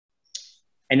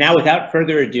And now, without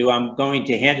further ado, I'm going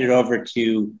to hand it over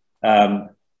to a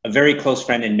very close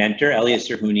friend and mentor, Elias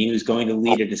Zerhouni, who's going to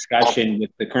lead a discussion with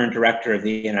the current director of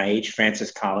the NIH, Francis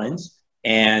Collins,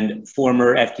 and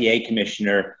former FDA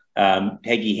Commissioner,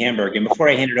 Peggy Hamburg. And before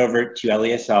I hand it over to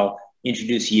Elias, I'll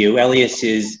introduce you. Elias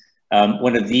is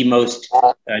one of the most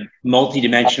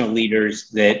multidimensional leaders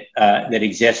that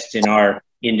exists in our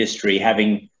industry,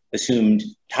 having assumed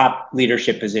top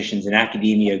leadership positions in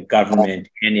academia, government,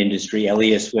 and industry.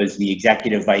 Elias was the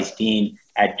executive vice dean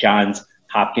at Johns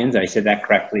Hopkins. I said that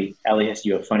correctly. Elias,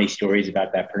 you have funny stories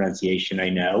about that pronunciation, I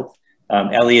know.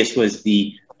 Elias was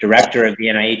the director of the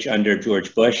NIH under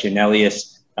George Bush, and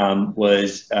Elias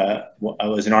was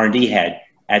an R&D head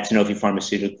at Sanofi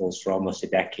Pharmaceuticals for almost a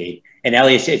decade. And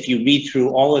Elias, if you read through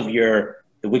all of the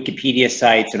Wikipedia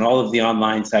sites and all of the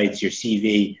online sites, your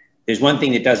CV, there's one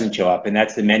thing that doesn't show up, and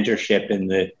that's the mentorship and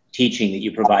the teaching that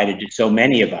you provided to so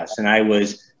many of us. And I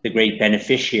was the great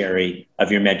beneficiary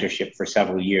of your mentorship for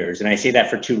several years. And I say that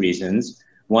for two reasons.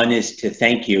 One is to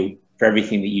thank you for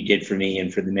everything that you did for me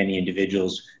and for the many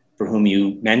individuals for whom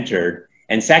you mentored.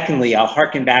 And secondly, I'll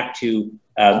harken back to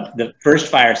the first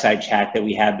fireside chat that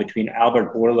we had between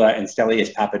Albert Bourla and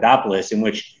Stelios Papadopoulos, in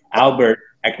which Albert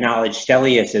acknowledged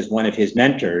Stelios as one of his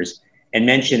mentors and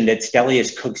mentioned that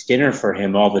Stelios cooks dinner for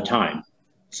him all the time.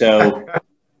 So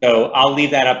I'll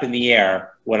leave that up in the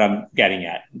air, what I'm getting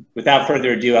at. Without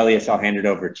further ado, Elias, I'll hand it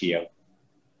over to you.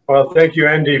 Well, thank you,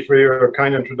 Andy, for your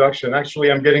kind introduction.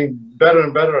 Actually, I'm getting better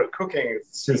and better at cooking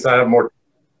since I have more.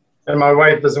 And my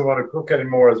wife doesn't want to cook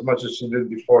anymore as much as she did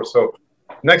before. So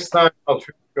next time I'll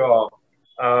treat you all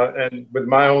and with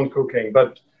my own cooking.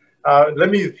 But let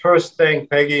me first thank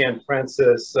Peggy and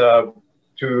Francis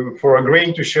for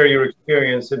agreeing to share your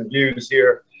experience and views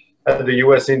here at the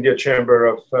U.S.-India Chamber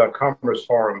of Commerce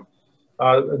Forum.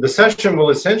 The session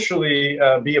will essentially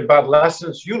be about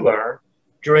lessons you learned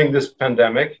during this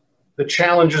pandemic, the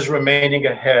challenges remaining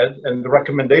ahead, and the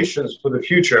recommendations for the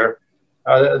future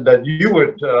that you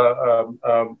would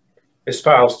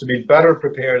espouse to be better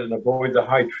prepared and avoid the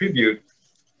high tribute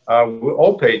we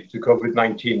all paid to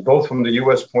COVID-19, both from the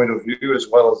US point of view as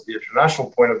well as the international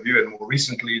point of view, and more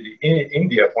recently the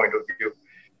India point of view.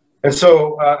 And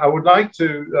so I would like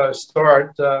to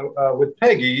start with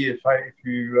Peggy, if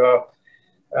you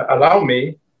allow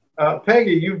me.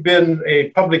 Peggy, you've been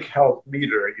a public health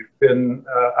leader. You've been,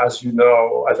 as you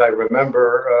know, as I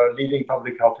remember, leading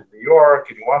public health in New York,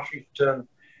 in Washington,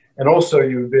 and also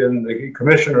you've been the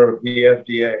commissioner of the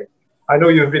FDA. I know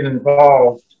you've been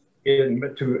involved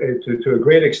to a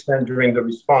great extent during the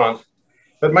response.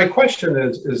 But my question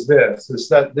is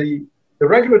that the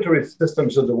regulatory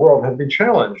systems of the world have been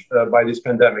challenged by this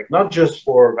pandemic, not just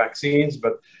for vaccines,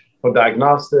 but for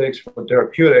diagnostics, for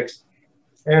therapeutics.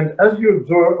 And as you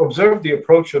observe the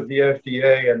approach of the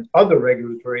FDA and other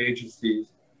regulatory agencies,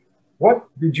 what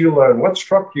did you learn? What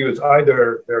struck you as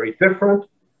either very different,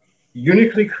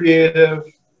 uniquely creative,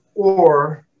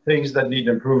 or things that need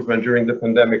improvement during the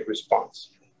pandemic response?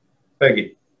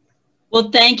 Peggy. Well,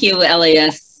 thank you,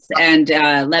 Elias. And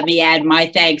let me add my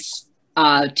thanks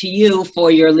to you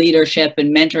for your leadership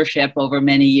and mentorship over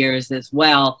many years as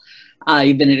well.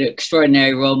 You've been an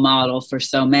extraordinary role model for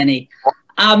so many.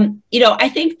 I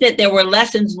think that there were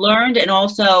lessons learned and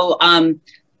also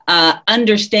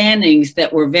understandings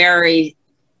that were very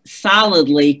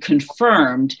solidly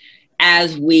confirmed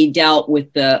as we dealt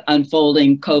with the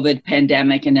unfolding COVID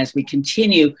pandemic and as we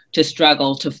continue to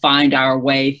struggle to find our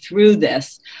way through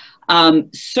this.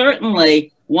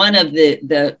 Certainly, one of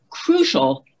the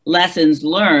crucial lessons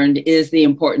learned is the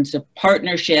importance of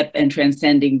partnership and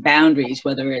transcending boundaries,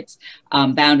 whether it's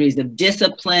boundaries of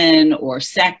discipline or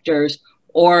sectors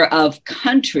or of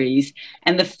countries,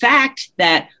 and the fact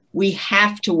that we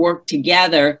have to work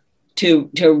together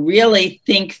to really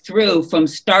think through from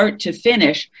start to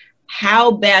finish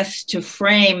how best to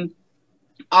frame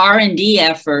R&D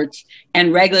efforts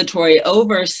and regulatory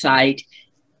oversight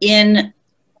in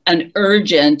an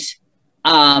urgent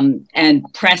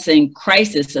and pressing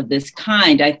crisis of this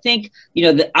kind. I think,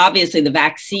 obviously the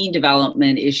vaccine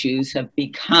development issues have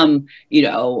become,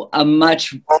 a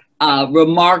much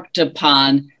remarked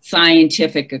upon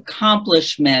scientific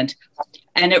accomplishment.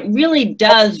 And it really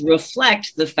does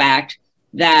reflect the fact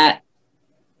that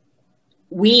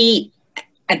we,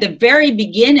 at the very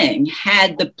beginning,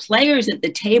 had the players at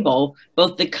the table,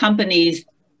 both the companies,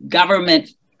 government,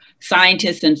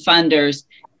 scientists and funders,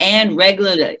 and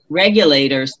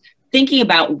regulators, thinking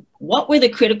about what were the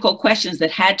critical questions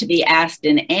that had to be asked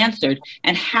and answered,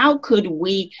 and how could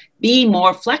we be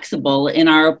more flexible in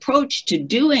our approach to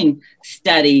doing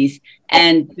studies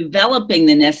and developing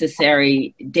the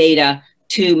necessary data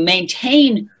to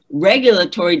maintain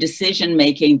regulatory decision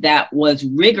making that was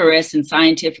rigorous and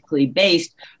scientifically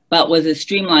based, but was as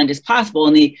streamlined as possible.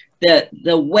 And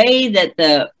the way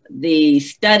that the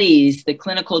studies, the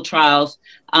clinical trials,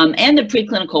 and the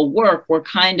preclinical work were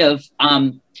kind of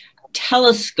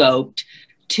telescoped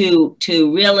to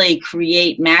really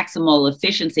create maximal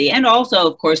efficiency. And also,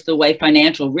 of course, the way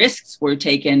financial risks were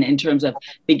taken in terms of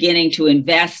beginning to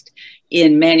invest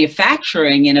in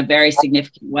manufacturing in a very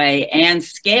significant way and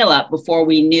scale up before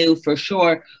we knew for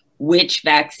sure which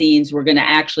vaccines were going to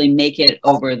actually make it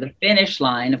over the finish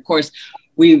line. Of course,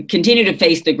 we continue to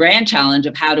face the grand challenge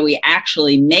of how do we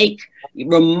actually make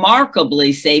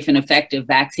remarkably safe and effective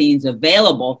vaccines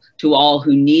available to all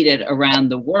who need it around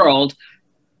the world.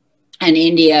 And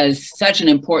India is such an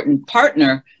important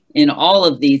partner in all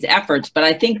of these efforts. But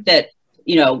I think that,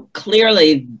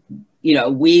 clearly,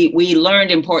 we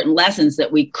learned important lessons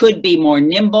that we could be more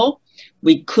nimble,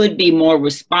 we could be more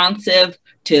responsive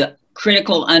to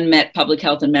critical unmet public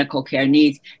health and medical care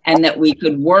needs, and that we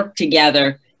could work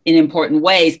together in important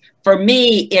ways. For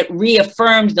me, it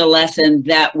reaffirmed the lesson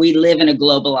that we live in a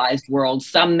globalized world.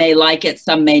 Some may like it,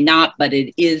 some may not, but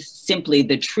it is simply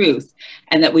the truth.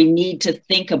 And that we need to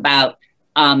think about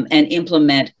and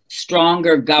implement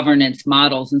stronger governance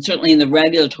models. And certainly in the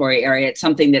regulatory area, it's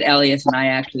something that Elias and I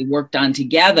actually worked on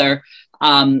together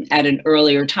at an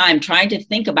earlier time, trying to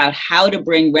think about how to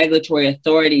bring regulatory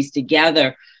authorities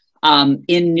together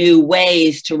in new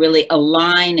ways to really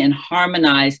align and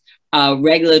harmonize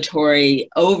regulatory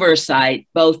oversight,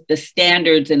 both the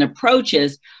standards and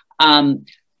approaches,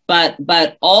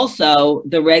 but also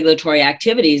the regulatory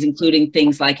activities, including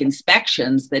things like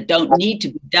inspections that don't need to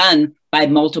be done by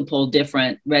multiple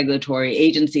different regulatory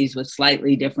agencies with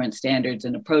slightly different standards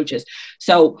and approaches.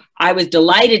 So I was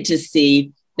delighted to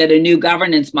see that a new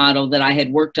governance model that I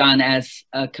had worked on as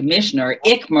a commissioner,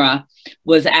 ICMRA,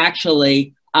 was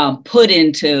actually put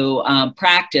into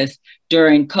practice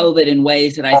during COVID in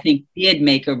ways that I think did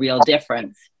make a real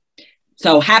difference.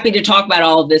 So happy to talk about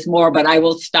all of this more, but I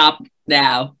will stop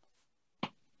now.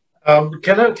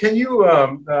 Can you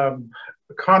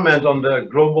comment on the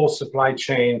global supply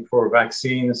chain for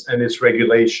vaccines and its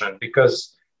regulation?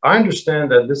 Because I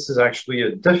understand that this is actually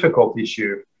a difficult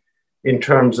issue in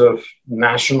terms of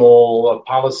national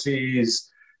policies,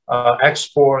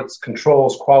 exports,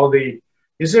 controls, quality.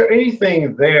 Is there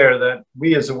anything there that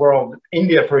we as a world,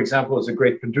 India, for example, is a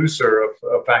great producer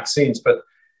of vaccines, but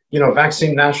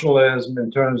vaccine nationalism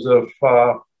in terms of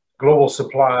global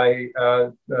supply,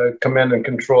 command and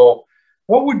control,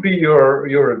 what would be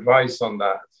your advice on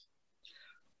that?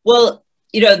 Well,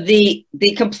 the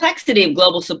complexity of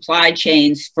global supply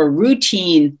chains for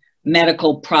routine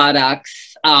medical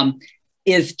products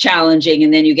is challenging.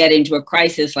 And then you get into a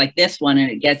crisis like this one and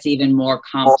it gets even more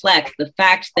complex. The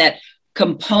fact that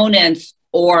components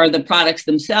or the products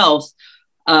themselves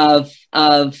of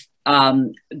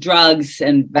drugs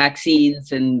and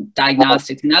vaccines and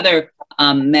diagnostics and other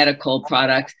medical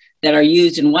products that are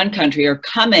used in one country are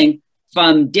coming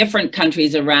from different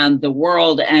countries around the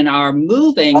world and are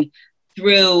moving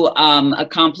through a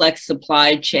complex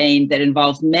supply chain that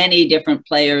involves many different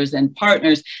players and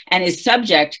partners and is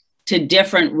subject to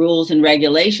different rules and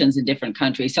regulations in different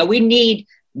countries. So we need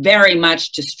very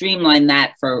much to streamline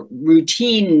that for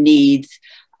routine needs.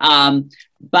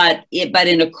 But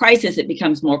in a crisis, it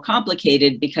becomes more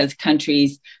complicated because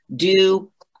countries do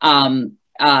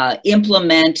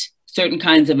implement certain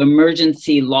kinds of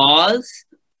emergency laws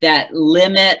that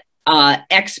limit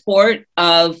export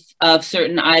of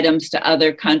certain items to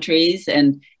other countries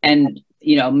and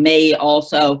may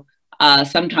also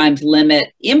sometimes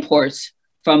limit imports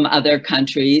from other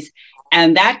countries.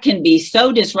 And that can be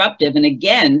so disruptive, and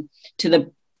again, to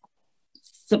the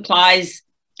supplies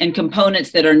and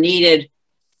components that are needed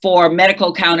for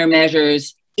medical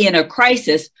countermeasures in a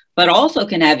crisis, but also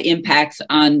can have impacts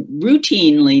on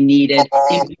routinely needed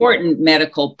important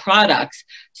medical products.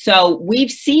 So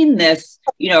we've seen this,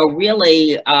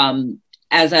 really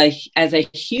as a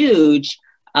huge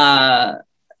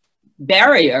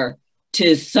barrier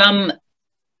to some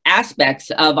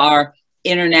aspects of our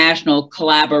international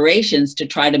collaborations to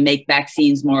try to make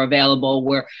vaccines more available,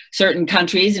 where certain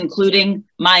countries, including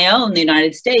my own, the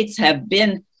United States, have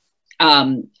been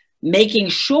making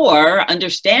sure,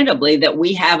 understandably, that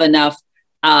we have enough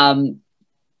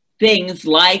things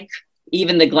like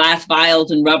even the glass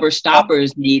vials and rubber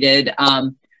stoppers needed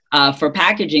for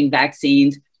packaging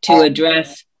vaccines to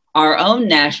address our own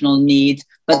national needs.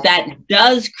 But that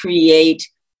does create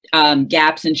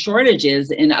gaps and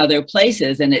shortages in other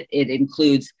places, and it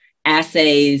includes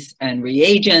assays and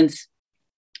reagents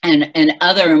and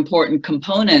other important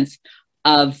components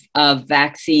of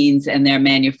vaccines and their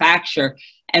manufacture.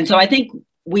 And so I think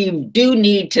we do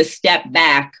need to step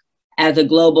back as a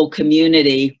global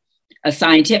community, a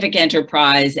scientific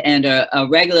enterprise and a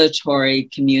regulatory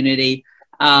community,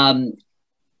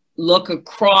 look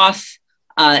across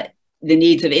the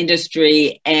needs of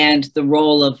industry and the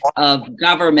role of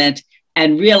government,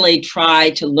 and really try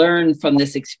to learn from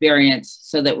this experience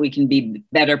so that we can be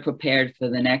better prepared for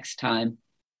the next time.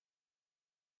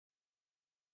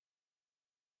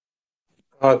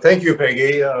 Thank you,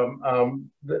 Peggy.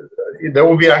 There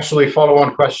will be actually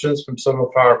follow-on questions from some of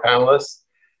our panelists.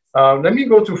 Let me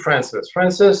go to Francis.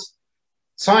 Francis,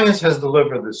 science has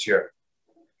delivered this year,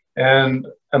 and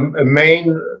a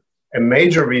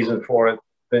major reason for it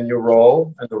been your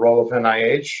role and the role of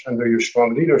NIH under your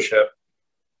strong leadership,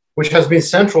 which has been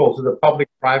central to the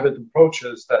public-private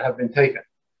approaches that have been taken.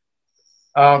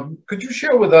 Could you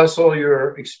share with us all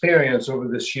your experience over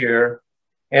this year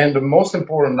and the most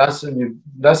important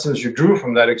lessons you drew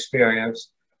from that experience?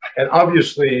 And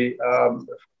obviously, from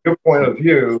your point of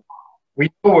view, we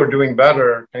know we're doing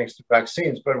better thanks to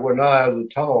vaccines, but we're not out of the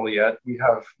tunnel yet. We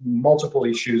have multiple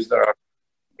issues that are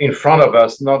in front of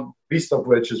us, not least of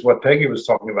which is what Peggy was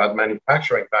talking about,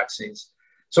 manufacturing vaccines.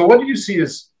 So what do you see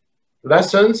as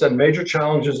lessons and major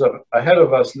challenges ahead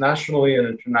of us nationally and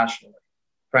internationally?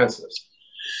 Francis.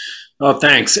 Oh,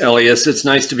 thanks, Elias. It's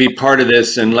nice to be part of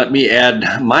this. And let me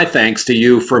add my thanks to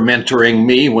you for mentoring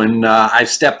me when I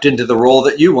stepped into the role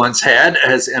that you once had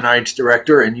as NIH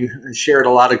director, and you shared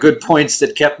a lot of good points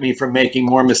that kept me from making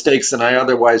more mistakes than I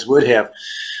otherwise would have.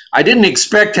 I didn't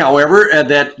expect, however,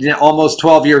 that almost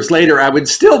 12 years later, I would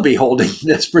still be holding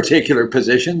this particular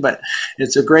position, but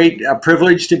it's a great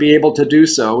privilege to be able to do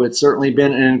so. It's certainly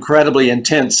been an incredibly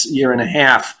intense year and a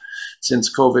half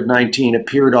since COVID-19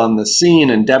 appeared on the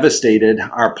scene and devastated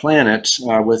our planet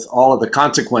with all of the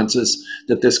consequences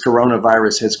that this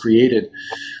coronavirus has created.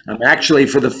 I'm actually,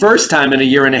 for the first time in a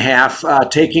year and a half,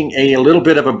 taking a little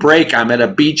bit of a break. I'm at a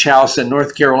beach house in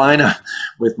North Carolina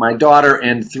with my daughter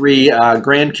and 3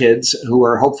 grandkids who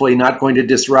are hopefully not going to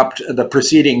disrupt the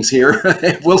proceedings here.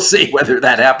 We'll see whether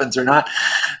that happens or not.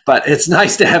 But it's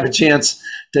nice to have a chance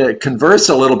to converse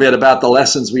a little bit about the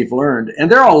lessons we've learned.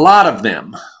 And there are a lot of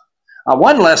them.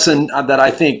 One lesson that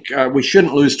I think we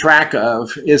shouldn't lose track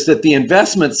of is that the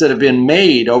investments that have been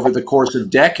made over the course of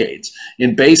decades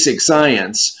in basic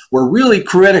science were really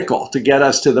critical to get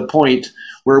us to the point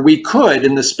where we could,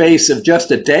 in the space of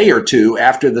just a day or two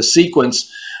after the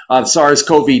sequence of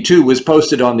SARS-CoV-2 was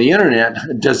posted on the internet,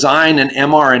 design an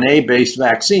mRNA-based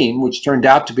vaccine, which turned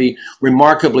out to be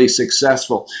remarkably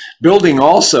successful, building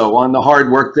also on the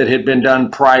hard work that had been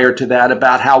done prior to that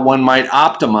about how one might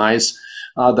optimize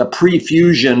the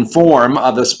pre-fusion form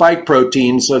of the spike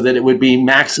protein so that it would be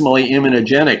maximally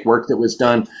immunogenic, work that was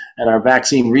done at our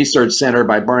Vaccine Research Center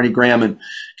by Barney Graham and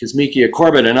Kizzmekia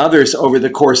Corbett and others over the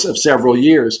course of several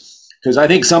years. Because I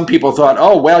think some people thought,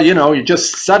 oh, well, you know, you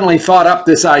just suddenly thought up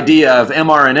this idea of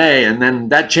mRNA and then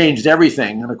that changed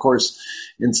everything. And of course,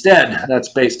 instead, that's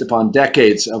based upon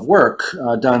decades of work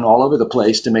done all over the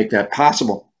place to make that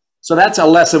possible. So that's a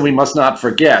lesson we must not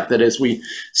forget, that as we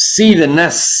see the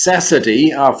necessity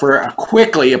for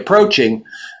quickly approaching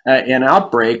an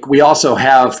outbreak, we also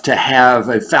have to have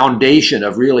a foundation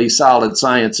of really solid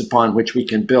science upon which we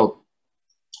can build.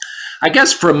 I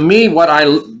guess for me, what I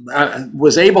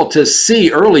was able to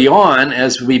see early on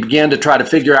as we began to try to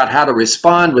figure out how to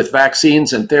respond with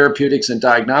vaccines and therapeutics and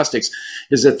diagnostics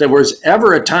is that there was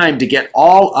ever a time to get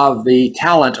all of the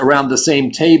talent around the same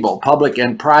table, public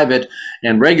and private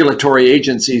and regulatory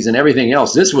agencies and everything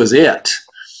else. This was it.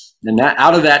 And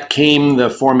out of that came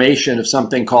the formation of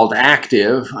something called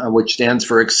ACTIVE, which stands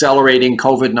for Accelerating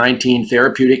COVID-19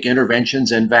 Therapeutic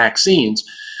Interventions and Vaccines.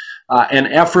 An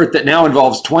effort that now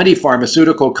involves 20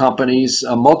 pharmaceutical companies,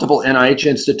 multiple NIH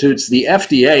institutes, the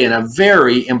FDA in a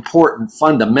very important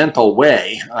fundamental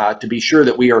way to be sure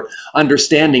that we are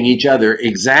understanding each other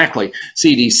exactly.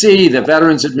 CDC, the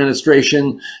Veterans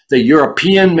Administration, the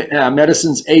European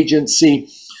Medicines Agency,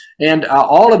 and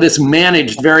all of this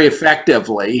managed very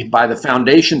effectively by the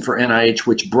Foundation for NIH,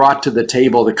 which brought to the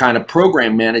table the kind of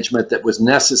program management that was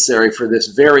necessary for this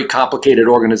very complicated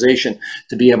organization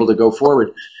to be able to go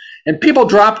forward. And people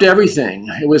dropped everything.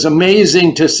 It was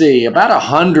amazing to see about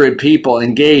 100 people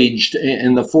engaged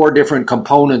in the 4 different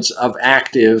components of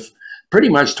ACTIVE, pretty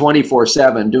much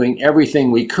 24/7, doing everything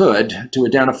we could to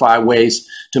identify ways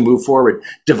to move forward.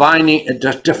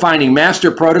 Defining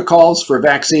master protocols for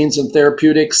vaccines and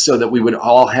therapeutics so that we would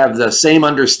all have the same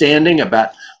understanding about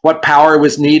what power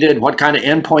was needed, what kind of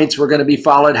endpoints were going to be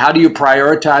followed, how do you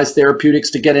prioritize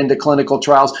therapeutics to get into clinical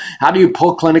trials, how do you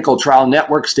pull clinical trial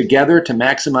networks together to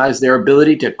maximize their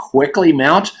ability to quickly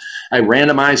mount a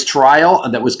randomized trial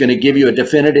that was going to give you a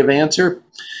definitive answer.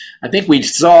 I think we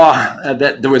saw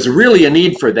that there was really a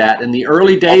need for that in the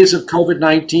early days of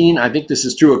COVID-19. I think this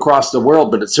is true across the world,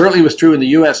 but it certainly was true in the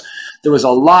US. There was a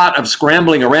lot of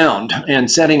scrambling around and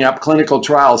setting up clinical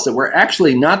trials that were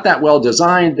actually not that well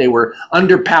designed. They were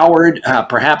underpowered.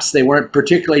 Perhaps they weren't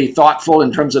particularly thoughtful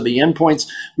in terms of the endpoints.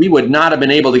 We would not have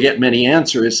been able to get many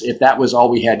answers if that was all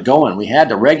we had going. We had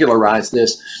to regularize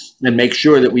this and make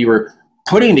sure that we were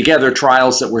putting together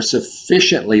trials that were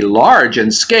sufficiently large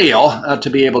in scale to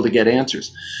be able to get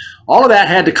answers. All of that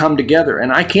had to come together,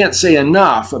 and I can't say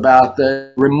enough about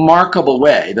the remarkable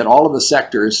way that all of the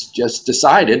sectors just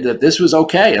decided that this was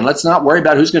okay, and let's not worry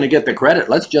about who's going to get the credit.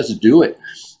 Let's just do it.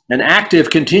 And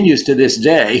Active continues to this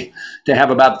day to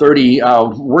have about 30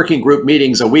 working group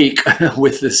meetings a week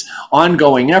with this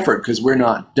ongoing effort, because we're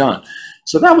not done.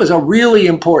 So that was a really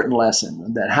important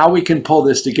lesson, that how we can pull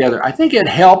this together. I think it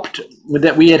helped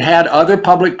that we had other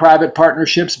public-private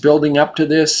partnerships building up to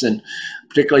this, and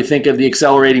particularly think of the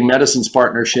Accelerating Medicines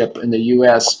Partnership in the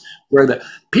US, where the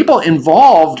people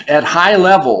involved at high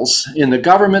levels in the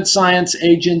government science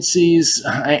agencies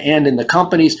and in the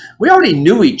companies, we already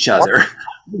knew each other.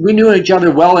 We knew each other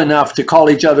well enough to call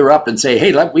each other up and say,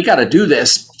 hey, we got to do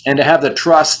this, and to have the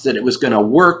trust that it was going to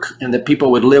work and that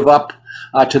people would live up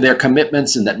to their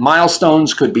commitments, and that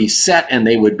milestones could be set and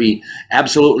they would be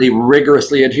absolutely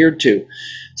rigorously adhered to.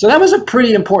 So that was a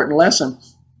pretty important lesson.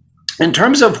 In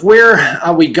terms of where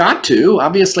we got to,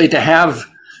 obviously to have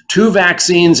 2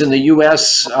 vaccines in the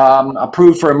US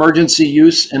approved for emergency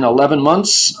use in 11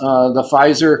 months, the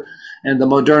Pfizer and the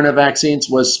Moderna vaccines,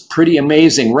 was pretty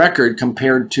amazing record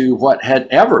compared to what had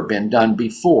ever been done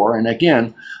before. And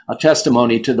again, a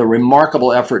testimony to the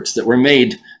remarkable efforts that were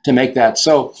made to make that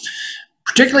so.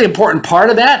 Particularly important part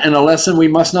of that, and a lesson we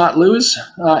must not lose,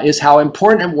 is how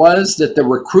important it was that the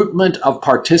recruitment of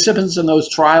participants in those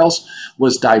trials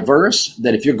was diverse,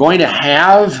 that if you're going to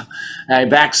have a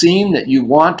vaccine that you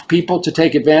want people to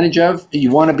take advantage of,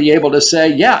 you want to be able to say,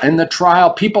 yeah, in the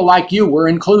trial, people like you were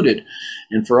included.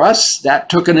 And for us, that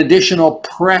took an additional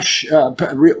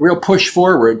real push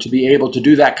forward to be able to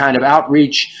do that kind of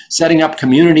outreach, setting up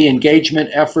community engagement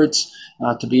efforts,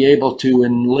 to be able to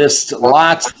enlist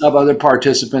lots of other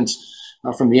participants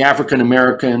from the African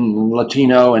American,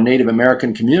 Latino, and Native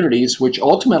American communities, which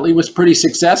ultimately was pretty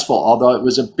successful, although it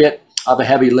was a bit of a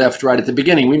heavy lift right at the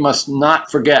beginning. We must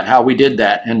not forget how we did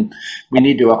that, and we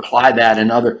need to apply that in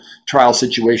other trial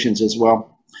situations as well.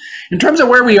 In terms of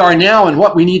where we are now and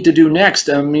what we need to do next,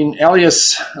 I mean,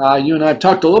 Elias, you and I have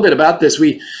talked a little bit about this.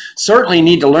 We certainly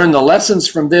need to learn the lessons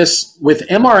from this. With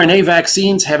mRNA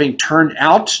vaccines having turned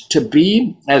out to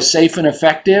be as safe and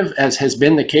effective as has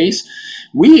been the case,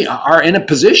 we are in a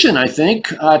position, I think,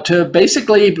 to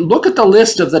basically look at the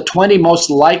list of the 20 most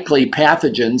likely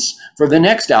pathogens for the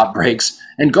next outbreaks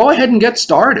and go ahead and get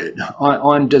started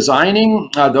on designing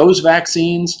those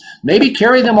vaccines, maybe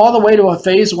carry them all the way to a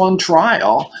phase 1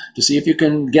 trial to see if you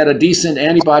can get a decent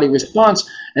antibody response,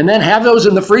 and then have those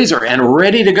in the freezer and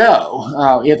ready to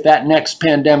go if that next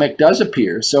pandemic does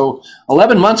appear. So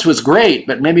 11 months was great,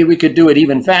 but maybe we could do it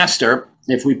even faster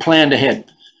if we planned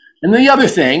ahead. And the other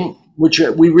thing, which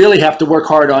we really have to work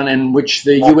hard on, and which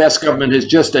the U.S. government has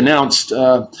just announced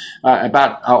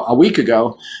about a week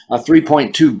ago, a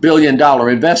 $3.2 billion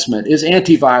investment, is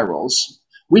antivirals.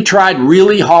 We tried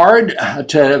really hard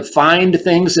to find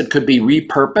things that could be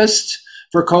repurposed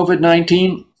for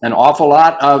COVID-19. An awful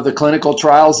lot of the clinical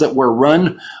trials that were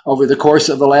run over the course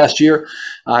of the last year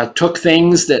took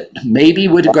things that maybe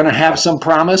were going to have some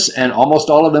promise, and almost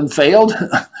all of them failed.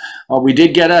 We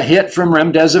did get a hit from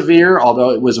remdesivir,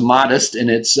 although it was modest in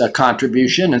its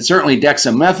contribution, and certainly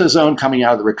dexamethasone coming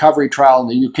out of the recovery trial in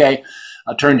the UK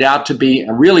turned out to be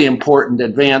a really important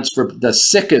advance for the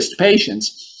sickest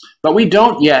patients. But we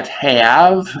don't yet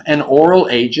have an oral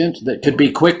agent that could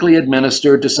be quickly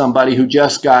administered to somebody who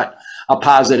just got a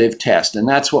positive test. And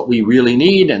that's what we really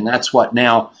need. And that's what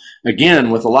now, again,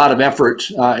 with a lot of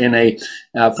effort in a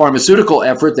pharmaceutical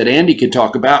effort that Andy could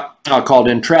talk about called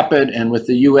Intrepid, and with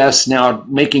the US now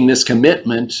making this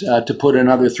commitment to put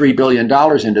another $3 billion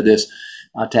into this,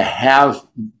 to have,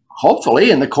 hopefully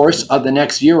in the course of the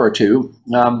next year or two,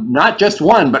 not just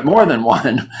one, but more than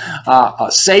one,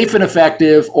 safe and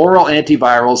effective oral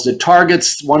antivirals that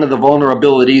targets one of the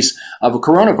vulnerabilities of a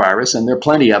coronavirus, and there are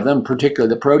plenty of them,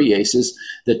 particularly the proteases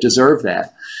that deserve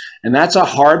that. And that's a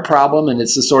hard problem, and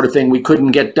it's the sort of thing we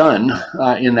couldn't get done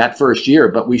in that first year,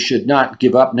 but we should not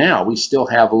give up now. We still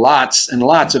have lots and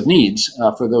lots of needs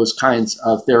for those kinds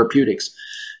of therapeutics.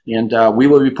 And we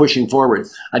will be pushing forward.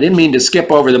 I didn't mean to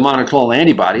skip over the monoclonal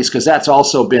antibodies, because that's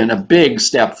also been a big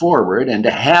step forward. And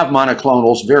to have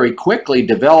monoclonals very quickly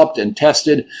developed and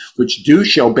tested, which do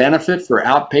show benefit for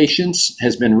outpatients,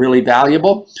 has been really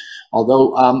valuable.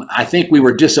 Although I think we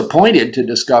were disappointed to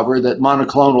discover that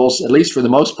monoclonals, at least for the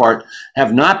most part,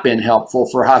 have not been helpful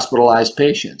for hospitalized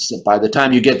patients. That by the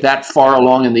time you get that far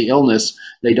along in the illness,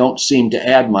 they don't seem to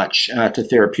add much to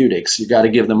therapeutics. You got to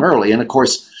give them early. And of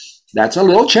course, that's a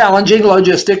little challenging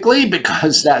logistically,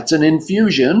 because that's an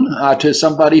infusion to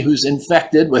somebody who's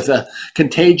infected with a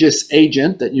contagious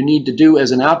agent that you need to do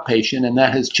as an outpatient, and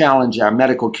that has challenged our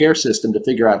medical care system to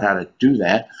figure out how to do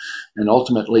that. And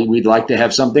ultimately, we'd like to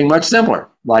have something much simpler,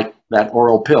 like that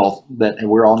oral pill that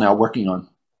we're all now working on.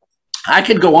 I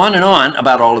could go on and on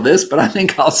about all of this, but I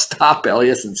think I'll stop,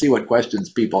 Elias, and see what questions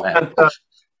people have.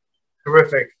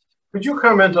 Terrific. Could you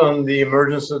comment on the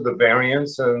emergence of the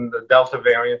variants and the Delta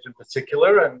variant in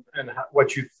particular, and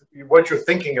what you're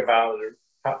thinking about, or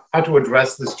how to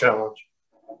address this challenge?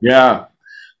 Yeah.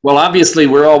 Well, obviously,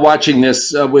 we're all watching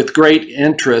this with great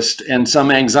interest and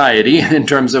some anxiety in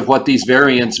terms of what these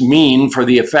variants mean for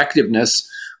the effectiveness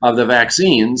of the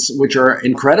vaccines, which are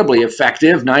incredibly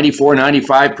effective, 94,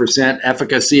 95%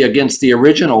 efficacy against the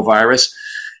original virus.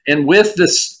 And with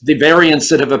the variants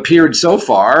that have appeared so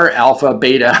far, alpha,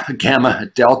 beta, gamma,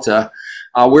 delta,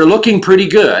 we're looking pretty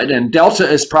good. And delta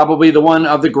is probably the one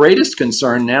of the greatest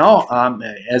concern now,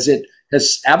 as it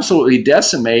has absolutely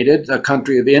decimated the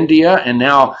country of India and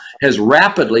now has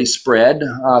rapidly spread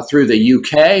through the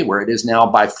UK, where it is now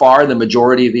by far the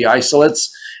majority of the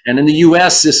isolates. And in the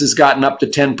US, this has gotten up to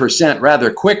 10%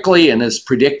 rather quickly and is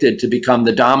predicted to become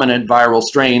the dominant viral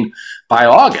strain by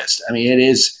August. I mean, it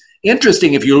is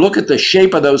interesting if you look at the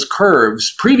shape of those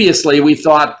curves. Previously, we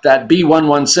thought that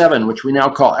B117, which we now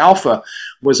call alpha,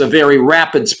 was a very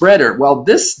rapid spreader. Well,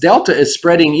 this delta is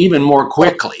spreading even more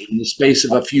quickly in the space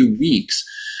of a few weeks.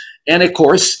 And of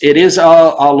course, it is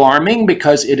alarming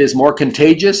because it is more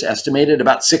contagious, estimated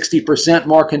about 60%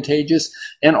 more contagious,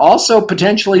 and also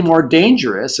potentially more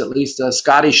dangerous, at least a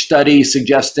Scottish study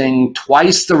suggesting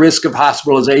twice the risk of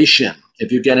hospitalization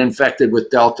if you get infected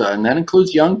with delta, and that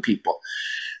includes young people.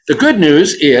 The good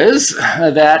news is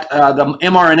that the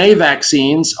mRNA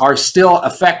vaccines are still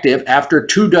effective after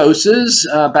 2 doses,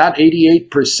 about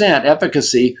 88%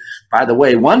 efficacy. By the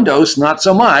way, 1 dose, not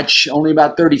so much, only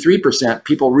about 33%.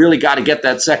 People really got to get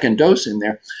that 2nd dose in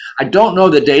there. I don't know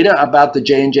the data about the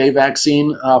J&J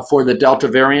vaccine for the Delta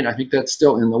variant. I think that's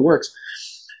still in the works.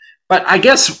 But I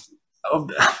guess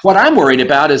what I'm worried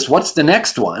about is what's the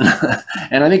next one?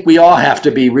 And I think we all have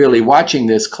to be really watching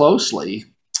this closely.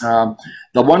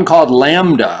 The one called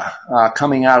Lambda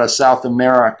coming out of South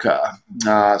America,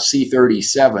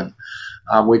 C37,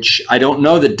 which I don't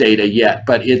know the data yet,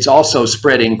 but it's also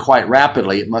spreading quite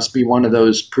rapidly. It must be one of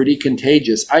those pretty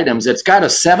contagious items. It's got a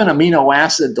 7 amino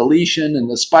acid deletion in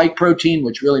the spike protein,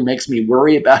 which really makes me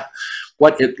worry about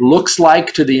what it looks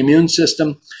like to the immune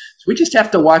system. So we just have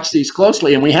to watch these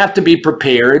closely, and we have to be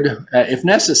prepared, if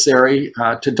necessary,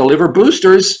 to deliver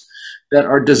boosters that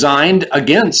are designed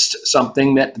against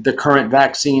something that the current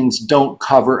vaccines don't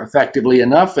cover effectively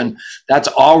enough. And that's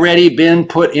already been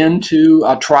put into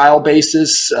a trial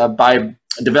basis by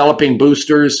developing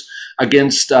boosters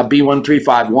against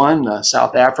B1351, the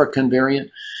South African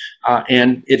variant.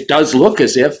 And it does look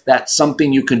as if that's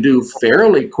something you can do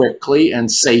fairly quickly and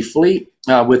safely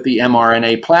with the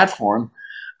mRNA platform.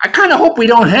 I kind of hope we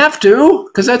don't have to,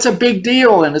 because that's a big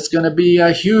deal, and it's going to be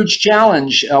a huge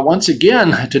challenge, once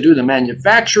again, to do the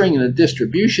manufacturing and the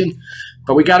distribution,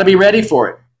 but we got to be ready for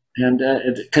it. And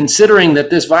considering that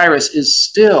this virus is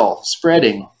still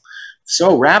spreading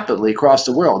so rapidly across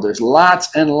the world, there's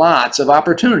lots and lots of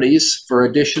opportunities for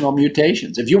additional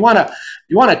mutations. If you want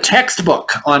a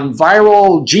textbook on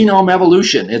viral genome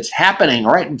evolution, it's happening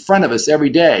right in front of us every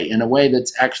day in a way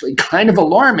that's actually kind of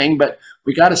alarming, but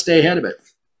we got to stay ahead of it.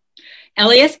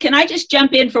 Elias, can I just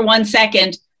jump in for 1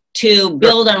 second to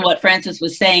build on what Francis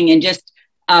was saying and just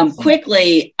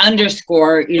quickly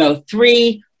underscore,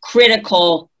 3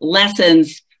 critical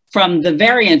lessons from the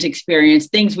variant experience,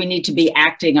 things we need to be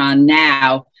acting on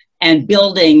now and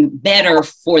building better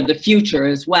for the future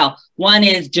as well. One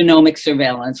is genomic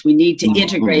surveillance. We need to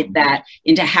integrate that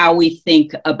into how we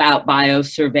think about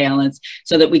biosurveillance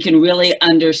so that we can really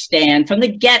understand from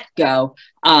the get-go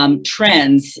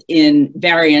trends in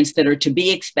variants that are to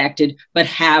be expected, but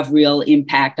have real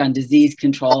impact on disease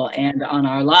control and on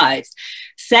our lives.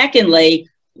 Secondly,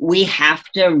 we have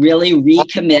to really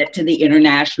recommit to the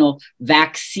international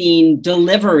vaccine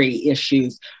delivery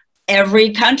issues.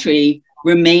 Every country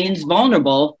remains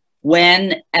vulnerable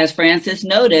when, as Francis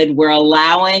noted, we're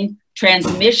allowing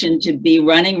transmission to be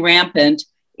running rampant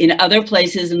in other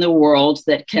places in the world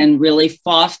that can really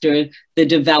foster the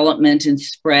development and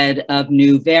spread of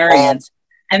new variants.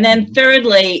 And then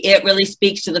thirdly, it really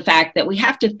speaks to the fact that we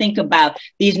have to think about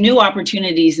these new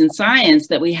opportunities in science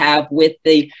that we have with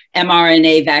the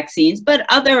mRNA vaccines, but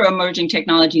other emerging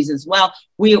technologies as well.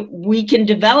 We can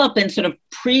develop and sort of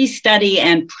pre-study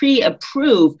and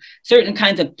pre-approve certain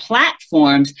kinds of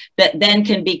platforms that then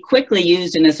can be quickly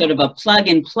used in a sort of a plug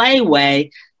and play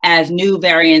way as new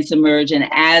variants emerge and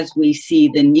as we see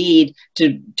the need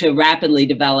to rapidly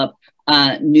develop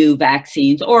new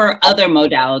vaccines or other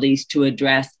modalities to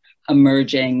address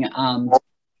emerging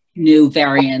new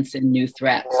variants and new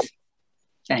threats.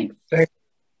 Thanks.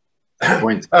 I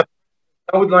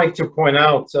would like to point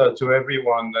out to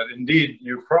everyone that indeed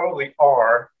you probably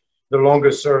are the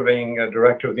longest serving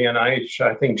director of the NIH.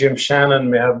 I think Jim Shannon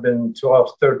may have been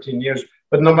 12, 13 years,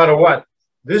 but no matter what,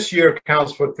 this year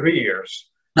counts for 3 years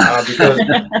because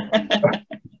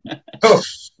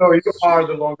so you are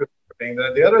the longest.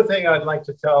 The other thing I'd like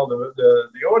to tell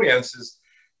the audience is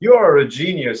you are a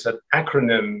genius at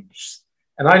acronyms,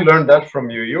 and I learned that from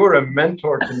you. You were a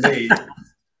mentor to me.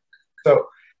 So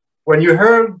when I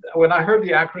heard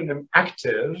the acronym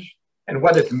ACTIVE and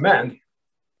what it meant,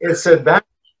 it said that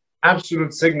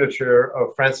absolute signature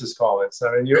of Francis Collins.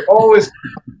 I mean, you're always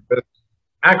with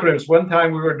acronyms. One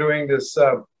time we were doing this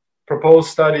proposed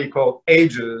study called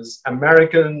AGES,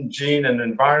 American Gene and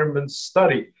Environment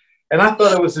Study, and I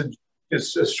thought it was a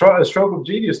stroke of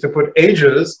genius to put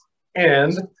ages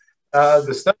and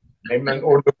the study name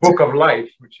or the book of life,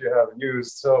 which you have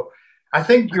used. So I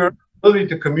think your ability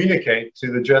to communicate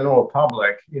to the general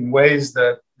public in ways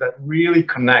that really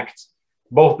connect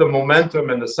both the momentum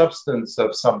and the substance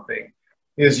of something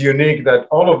is unique that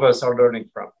all of us are learning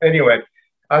from. Anyway,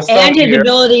 and his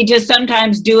ability to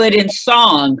sometimes do it in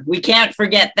song. We can't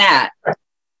forget that.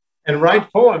 And write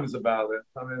poems about it.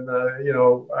 I mean,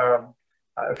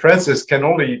 Francis can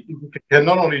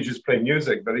not only just play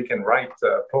music, but he can write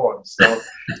poems.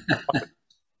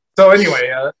 So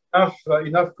anyway,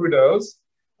 enough kudos.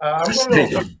 I'm going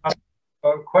to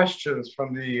open questions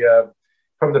from the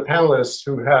panelists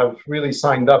who have really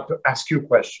signed up to ask you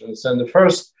questions. And the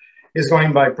first is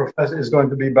going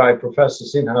to be by Professor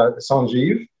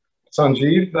Sanjeev.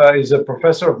 Sanjeev is a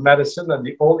professor of medicine at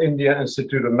the All India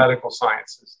Institute of Medical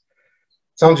Sciences.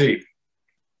 Sanjeev.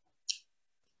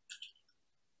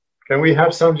 Can we have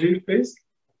Sanjeev, please?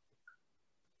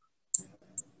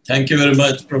 Thank you very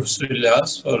much, Professor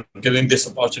Elias, for giving this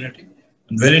opportunity.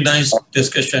 And very nice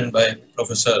discussion by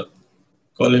Professor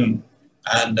Colin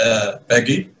and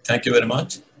Peggy. Thank you very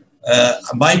much.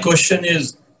 My question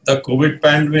is, the COVID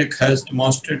pandemic has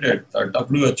demonstrated the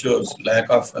WHO's lack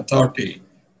of authority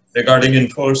regarding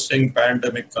enforcing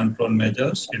pandemic control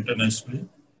measures internationally.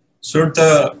 Should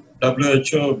the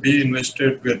WHO be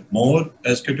invested with more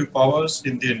executive powers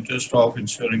in the interest of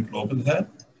ensuring global health?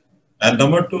 And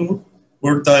number two,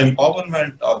 would the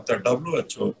empowerment of the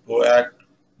WHO to act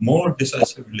more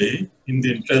decisively in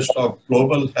the interest of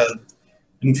global health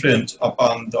influence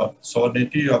upon the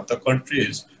sovereignty of the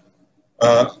countries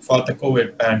for the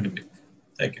COVID pandemic?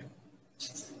 Thank you.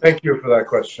 Thank you for that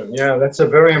question. Yeah, that's a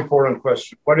very important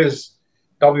question. What is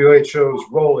WHO's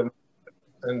role in,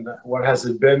 and what has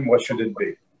it been? What should it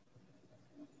be?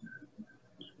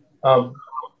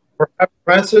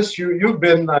 Francis, you've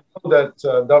been, I know that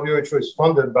WHO is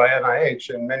funded by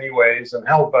NIH in many ways and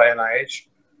held by NIH.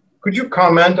 Could you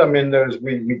comment? I mean,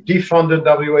 we defunded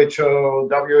WHO.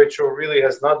 WHO really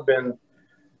has not been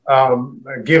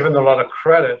given a lot of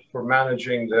credit for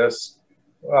managing this.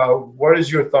 What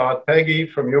is your thought? Peggy,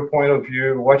 from your point of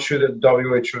view, what should the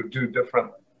WHO do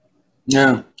differently?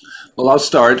 Yeah, well, I'll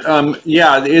start.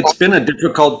 Yeah, it's been a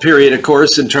difficult period, of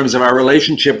course, in terms of our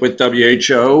relationship with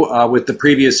WHO, with the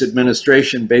previous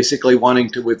administration basically wanting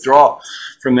to withdraw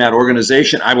from that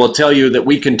organization. I will tell you that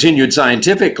we continued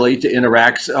scientifically to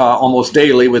interact almost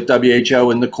daily with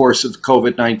WHO in the course of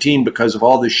COVID-19 because of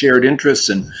all the shared interests,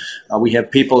 and we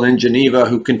have people in Geneva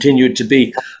who continued to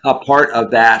be a part of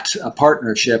that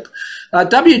partnership.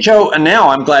 WHO, now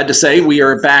I'm glad to say we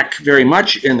are back very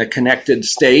much in the connected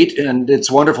state, and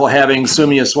it's wonderful having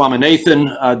Soumya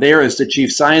Swaminathan there as the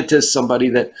chief scientist, somebody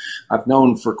that I've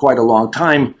known for quite a long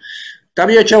time.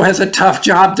 WHO has a tough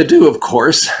job to do, of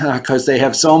course, because they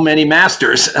have so many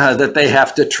masters that they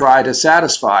have to try to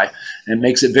satisfy, and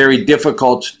makes it very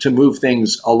difficult to move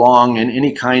things along in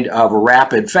any kind of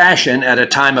rapid fashion at a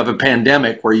time of a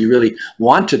pandemic where you really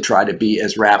want to try to be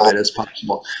as rapid as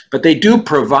possible. But they do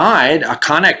provide a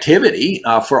connectivity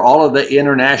for all of the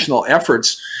international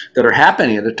efforts that are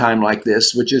happening at a time like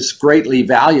this, which is greatly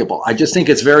valuable. I just think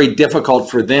it's very difficult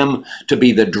for them to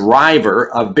be the driver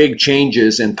of big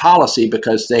changes in policy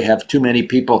because they have too many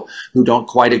people who don't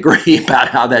quite agree about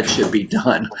how that should be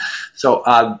done. So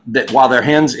that while their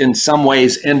hands in some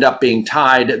ways end up being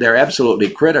tied, they're absolutely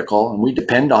critical, and we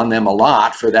depend on them a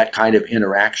lot for that kind of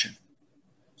interaction.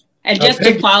 And just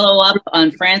to follow up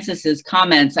on Francis's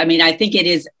comments, I mean, I think it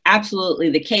is absolutely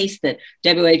the case that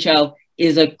WHO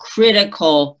is a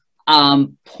critical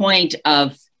point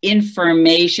of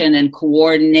information and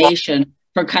coordination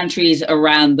for countries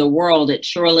around the world. It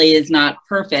surely is not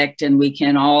perfect, and we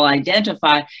can all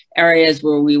identify areas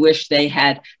where we wish they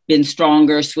had been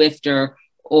stronger, swifter,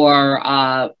 or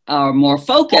more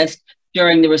focused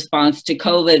during the response to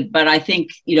COVID. But I think,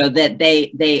 you know, that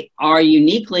they are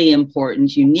uniquely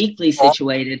important, uniquely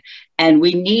situated, and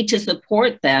we need to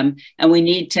support them, and we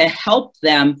need to help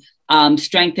them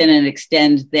strengthen and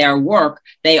extend their work.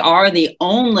 They are the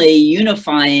only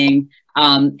unifying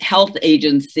health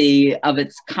agency of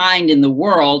its kind in the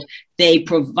world. They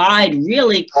provide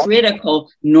really critical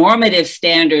normative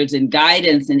standards and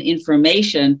guidance and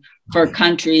information for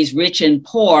countries rich and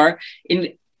poor,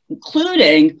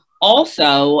 including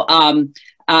also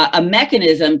a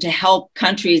mechanism to help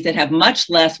countries that have much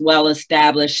less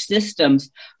well-established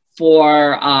systems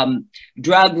for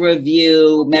drug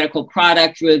review, medical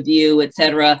product review, et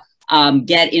cetera,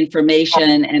 get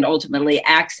information and ultimately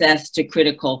access to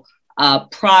critical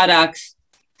products.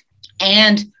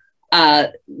 And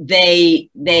they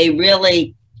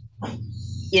really,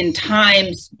 in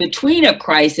times between a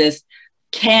crisis,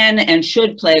 can and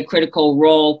should play a critical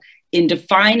role in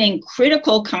defining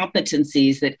critical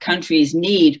competencies that countries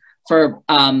need for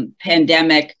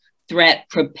pandemic threat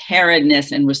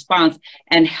preparedness and response,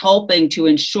 and helping to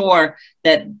ensure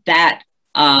that that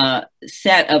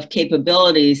set of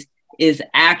capabilities is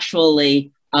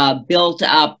actually built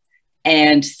up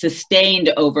and sustained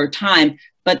over time.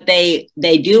 But they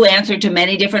do answer to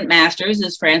many different masters,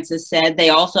 as Francis said. They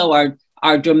also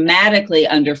are dramatically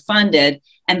underfunded.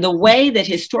 And the way that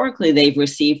historically they've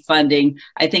received funding,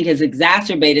 I think, has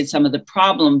exacerbated some of the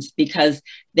problems, because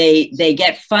they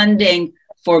get funding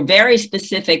for very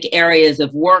specific areas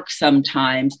of work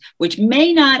sometimes, which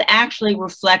may not actually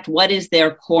reflect what is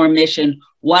their core mission,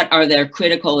 what are their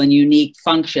critical and unique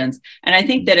functions. And I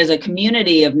think that as a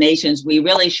community of nations, we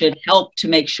really should help to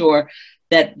make sure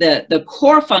that the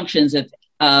core functions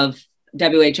of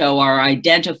WHO are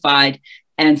identified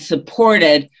and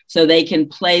supported so they can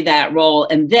play that role,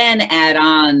 and then add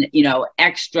on, you know,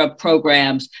 extra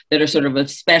programs that are sort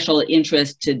of special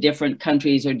interest to different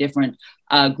countries or different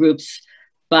groups.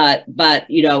 But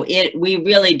you know, we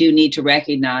really do need to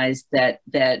recognize that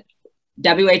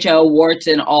WHO, warts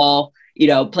and all, you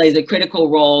know, plays a critical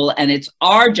role, and it's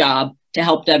our job to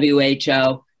help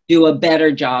WHO do a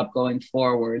better job going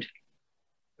forward.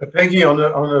 Peggy, on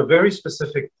a very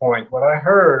specific point, what I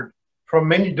heard from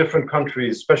many different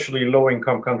countries, especially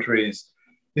low-income countries,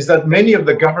 is that many of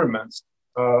the governments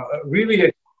really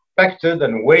expected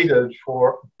and waited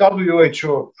for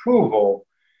WHO approval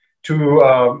to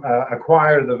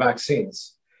acquire the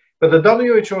vaccines. But the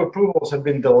WHO approvals have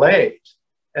been delayed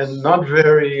and not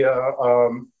very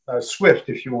swift,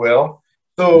 if you will.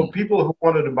 So people who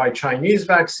wanted to buy Chinese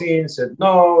vaccines said,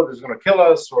 no, this is going to kill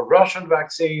us, or Russian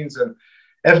vaccines, and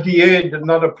FDA did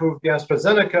not approve the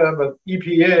AstraZeneca, but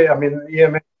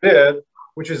EMA did,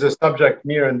 which is a subject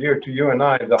near and dear to you and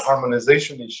I, the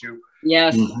harmonization issue.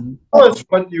 Yes. Tell us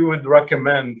what you would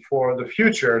recommend for the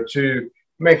future to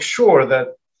make sure that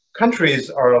countries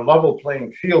are a level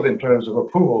playing field in terms of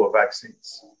approval of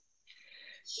vaccines.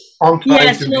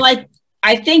 Yes, well,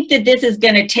 I think that this is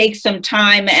going to take some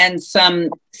time and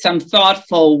some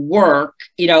thoughtful work.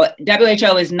 You know,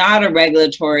 WHO is not a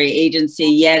regulatory agency,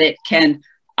 yet it can,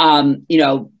 you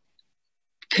know,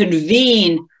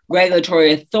 convene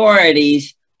regulatory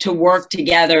authorities to work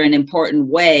together in important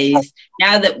ways.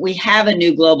 Now that we have a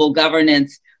new global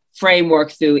governance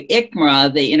framework through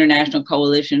ICMRA, the International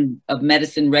Coalition of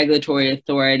Medicine Regulatory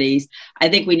Authorities, I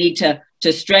think we need to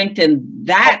strengthen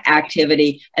that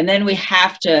activity. And then we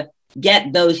have to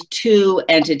get those two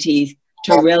entities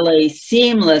to really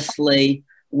seamlessly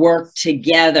work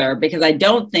together, because I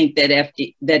don't think that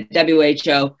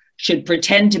WHO should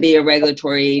pretend to be a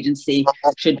regulatory agency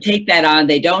should take that on.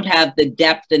 They don't have the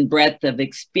depth and breadth of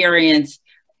experience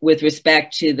with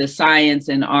respect to the science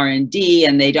and R&D,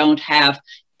 and they don't have,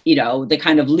 you know, the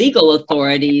kind of legal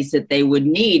authorities that they would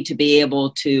need to be able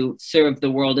to serve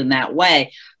the world in that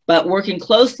way. But working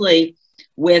closely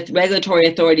with regulatory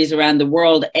authorities around the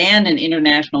world and an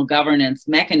international governance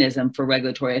mechanism for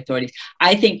regulatory authorities,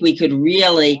 I think we could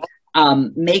really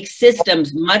make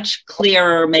systems much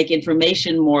clearer, make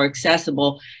information more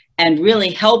accessible, and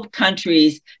really help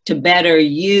countries to better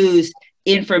use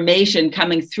information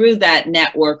coming through that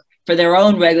network for their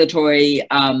own regulatory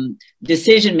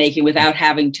decision-making without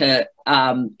having to,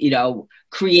 you know,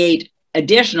 create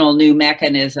additional new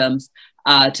mechanisms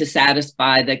to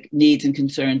satisfy the needs and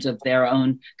concerns of their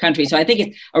own country. So I think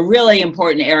it's a really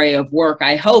important area of work.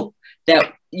 I hope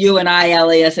that you and I,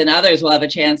 Elias, and others will have a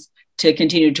chance to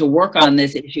continue to work on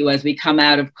this issue as we come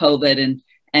out of COVID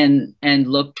and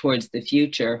look towards the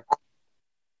future.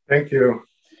 Thank you.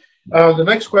 The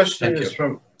next question is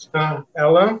from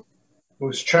Ella,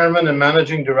 who's Chairman and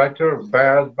Managing Director of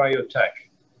Bayer Biotech.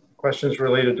 Questions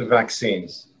related to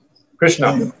vaccines.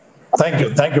 Krishna.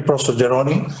 Thank you, Professor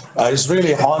Zerhouni. It's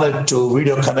really honored to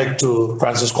video connect to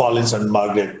Francis Collins and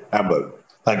Margaret Hamburg.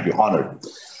 Thank you, honored.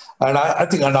 And I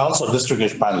think, and also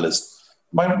distinguished panelists.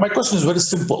 My question is very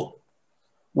simple.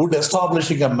 Would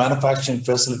establishing a manufacturing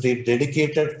facility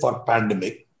dedicated for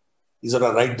pandemic, is it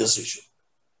a right decision?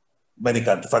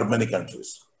 For many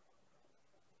countries.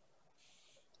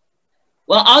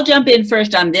 Well, I'll jump in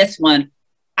first on this one.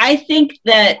 I think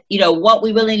that, you know, what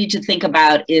we really need to think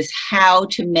about is how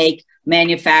to make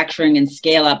manufacturing and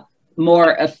scale up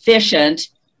more efficient,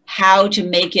 how to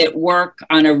make it work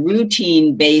on a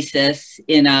routine basis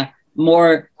in a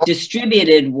more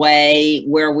distributed way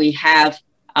where we have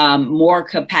more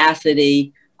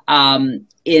capacity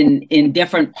in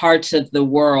different parts of the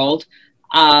world.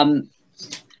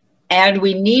 And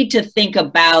we need to think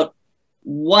about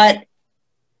what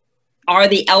are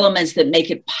the elements that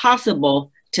make it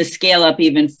possible to scale up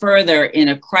even further in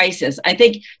a crisis. I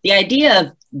think the idea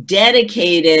of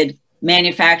dedicated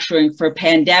manufacturing for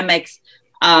pandemics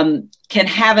can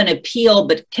have an appeal,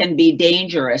 but can be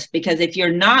dangerous, because if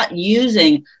you're not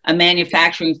using a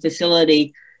manufacturing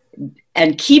facility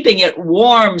and keeping it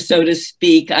warm, so to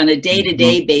speak, on a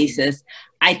day-to-day basis,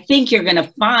 I think you're going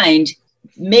to find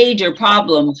major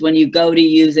problems when you go to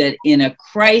use it in a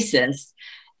crisis.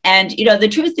 And, you know, the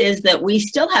truth is that we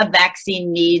still have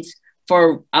vaccine needs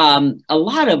for a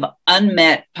lot of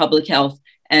unmet public health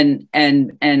and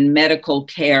medical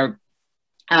care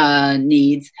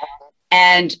needs.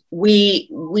 And we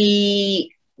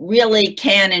really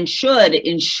can and should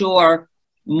ensure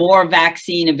more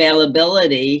vaccine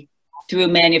availability through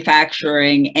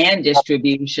manufacturing and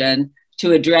distribution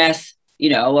to address, you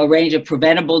know, a range of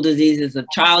preventable diseases of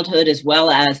childhood, as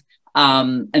well as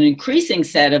an increasing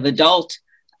set of adult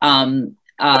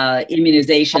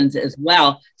immunizations as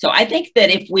well. So I think that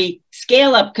if we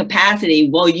scale up capacity,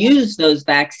 we'll use those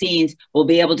vaccines, we'll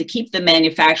be able to keep the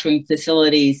manufacturing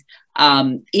facilities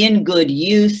in good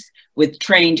use with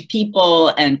trained people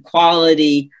and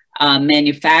quality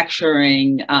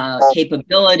manufacturing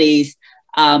capabilities,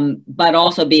 but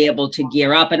also be able to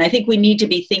gear up. And I think we need to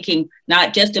be thinking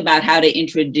not just about how to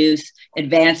introduce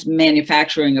advanced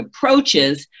manufacturing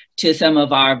approaches to some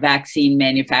of our vaccine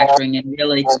manufacturing and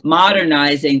really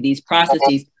modernizing these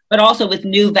processes, but also with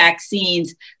new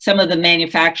vaccines, some of the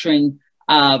manufacturing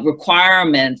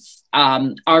requirements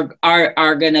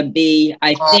are going to be,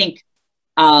 I think,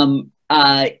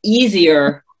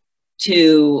 easier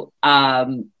to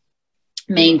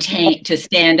maintain, to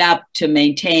stand up, to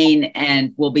maintain,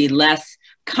 and will be less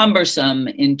cumbersome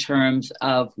in terms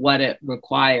of what it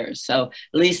requires. So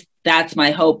at least that's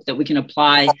my hope, that we can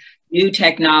apply new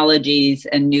technologies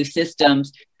and new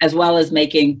systems, as well as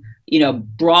making, you know,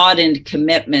 broadened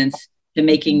commitments to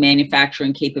making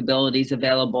manufacturing capabilities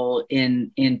available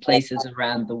in places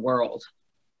around the world.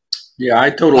 Yeah, I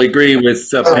totally agree with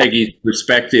Peggy's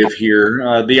perspective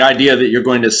here. The idea that you're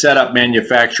going to set up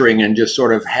manufacturing and just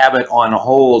sort of have it on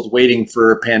hold waiting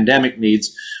for pandemic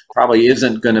needs probably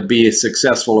isn't going to be a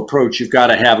successful approach. You've got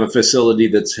to have a facility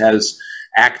that has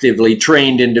actively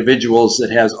trained individuals,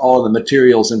 that has all the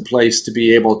materials in place to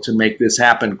be able to make this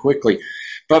happen quickly.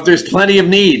 But there's plenty of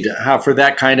need for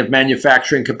that kind of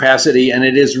manufacturing capacity, and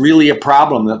it is really a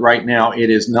problem that right now it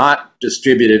is not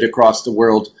distributed across the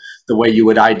world the way you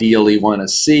would ideally want to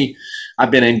see.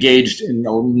 I've been engaged in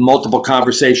multiple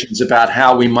conversations about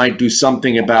how we might do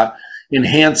something about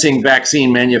enhancing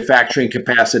vaccine manufacturing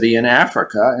capacity in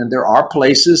Africa. And there are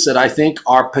places that I think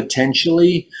are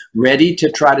potentially ready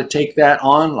to try to take that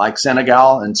on, like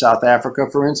Senegal and South Africa,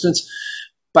 for instance.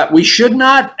 But we should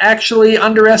not actually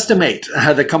underestimate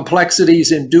the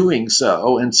complexities in doing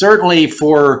so. And certainly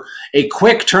for a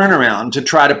quick turnaround to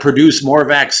try to produce more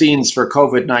vaccines for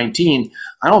COVID-19,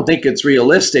 I don't think it's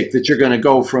realistic that you're going to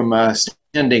go from a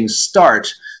standing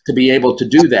start to be able to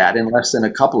do that in less than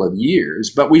a couple of years.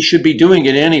 But we should be doing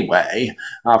it anyway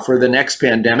for the next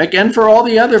pandemic and for all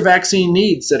the other vaccine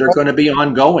needs that are going to be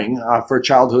ongoing for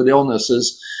childhood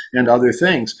illnesses and other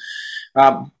things.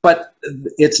 But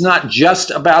it's not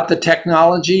just about the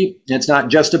technology. It's not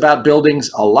just about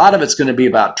buildings. A lot of it's going to be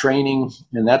about training.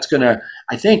 And that's going to,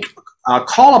 I think,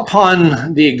 call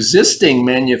upon the existing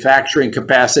manufacturing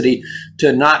capacity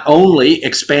to not only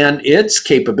expand its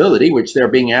capability, which they're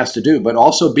being asked to do, but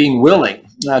also being willing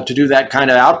to do that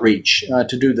kind of outreach,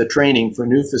 to do the training for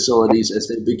new facilities as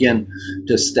they begin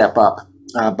to step up.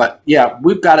 But yeah,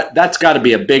 that's got to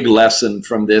be a big lesson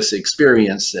from this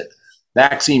experience, that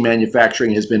vaccine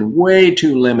manufacturing has been way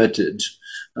too limited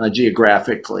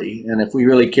geographically. And if we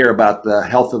really care about the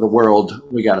health of the world,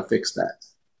 we got to fix that.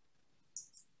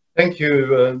 Thank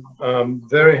you.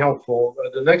 Very helpful.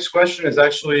 The next question is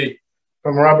actually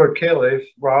from Robert Califf.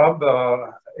 Rob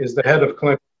is the head of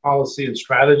clinical policy and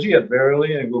strategy at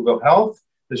Verily and Google Health.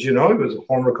 As you know, he was a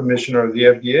former commissioner of the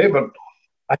FDA, but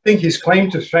I think his claim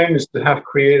to fame is to have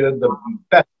created the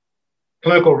best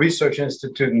clinical research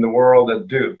institute in the world at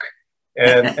Duke,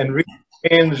 and really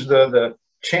change the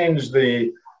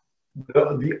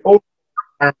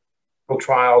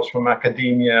trials from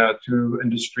academia to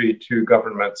industry to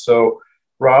government. So,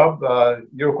 Rob,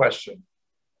 your question.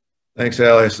 Thanks,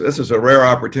 Elias. This is a rare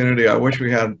opportunity. I wish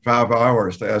we had 5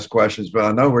 hours to ask questions, but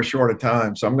I know we're short of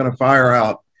time. So I'm going to fire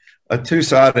out a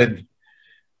two-sided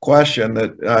question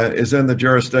that is in the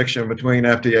jurisdiction between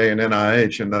FDA and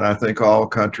NIH, and that I think all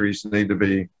countries need to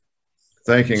be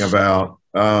thinking about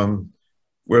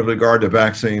with regard to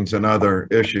vaccines and other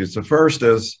issues. The first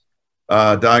is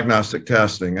diagnostic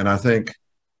testing. And I think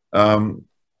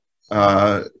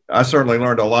I certainly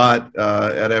learned a lot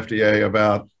at FDA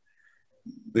about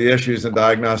the issues in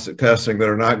diagnostic testing that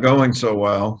are not going so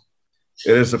well.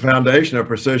 It is the foundation of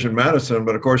precision medicine,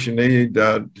 but of course you need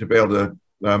to be able to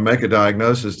make a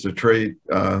diagnosis to treat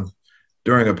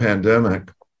during a pandemic.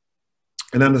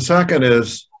 And then the second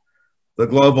is the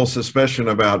global suspicion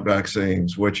about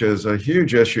vaccines, which is a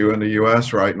huge issue in the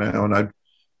US right now. And I'd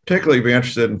particularly be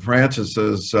interested in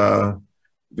Francis's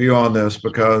view on this,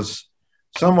 because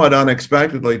somewhat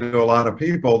unexpectedly to a lot of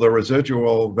people, the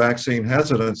residual vaccine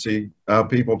hesitancy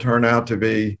people turn out to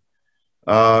be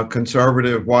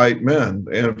conservative white men,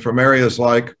 and from areas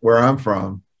like where I'm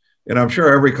from. And I'm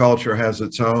sure every culture has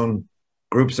its own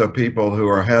groups of people who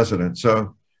are hesitant.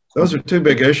 So those are two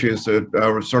big issues that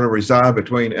sort of reside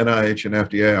between NIH and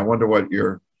FDA. I wonder what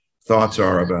your thoughts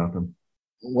are about them.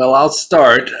 Well, I'll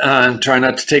start and try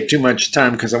not to take too much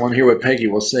time because I want to hear what Peggy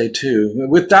will say too.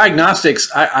 With diagnostics,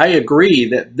 I agree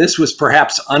that this was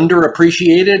perhaps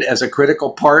underappreciated as a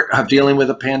critical part of dealing with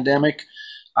a pandemic.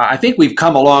 I think we've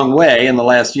come a long way in the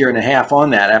last year and a half on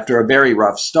that after a very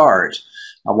rough start.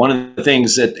 One of the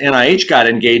things that NIH got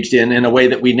engaged in a way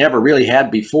that we never really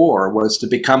had before, was to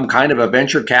become kind of a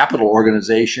venture capital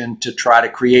organization to try to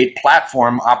create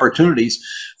platform opportunities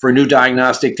for new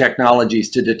diagnostic technologies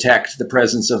to detect the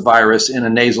presence of virus in a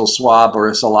nasal swab or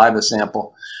a saliva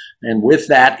sample. And with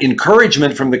that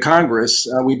encouragement from the Congress,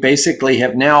 we basically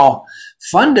have now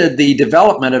funded the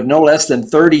development of no less than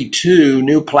 32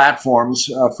 new platforms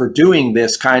for doing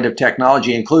this kind of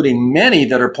technology, including many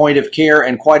that are point of care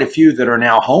and quite a few that are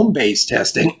now home-based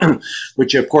testing,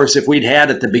 which of course, if we'd had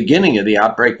at the beginning of the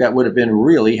outbreak, that would have been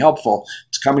really helpful.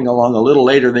 It's coming along a little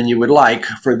later than you would like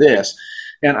for this.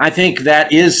 And I think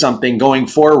that is something going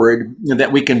forward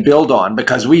that we can build on,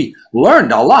 because we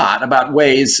learned a lot about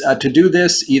ways to do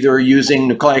this, either using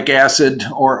nucleic acid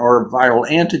or viral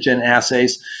antigen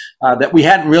assays that we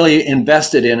hadn't really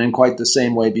invested in quite the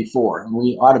same way before. And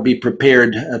we ought to be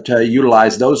prepared to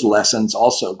utilize those lessons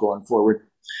also going forward.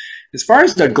 As far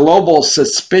as the global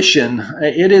suspicion,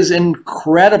 it is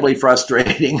incredibly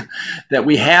frustrating that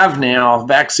we have now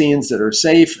vaccines that are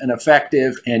safe and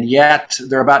effective, and yet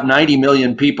there are about 90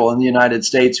 million people in the United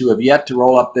States who have yet to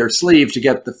roll up their sleeve to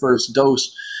get the first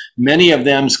dose. Many of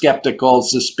them skeptical,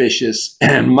 suspicious,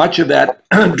 and much of that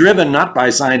driven not by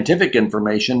scientific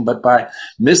information, but by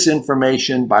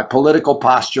misinformation, by political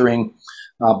posturing,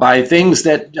 by things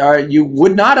that you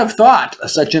would not have thought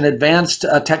such an advanced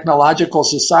technological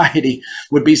society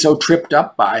would be so tripped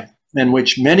up by. in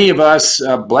which many of us,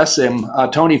 bless him,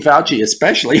 Tony Fauci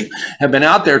especially, have been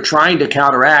out there trying to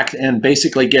counteract and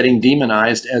basically getting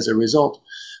demonized as a result.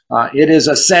 It is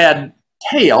a sad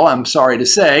tale, I'm sorry to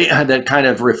say, that kind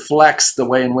of reflects the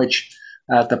way in which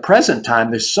at the present time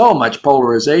there's so much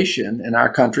polarization in our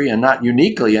country, and not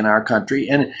uniquely in our country.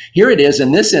 And here it is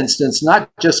in this instance, not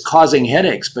just causing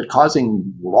headaches, but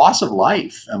causing loss of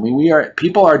life. I mean,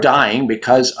 people are dying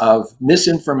because of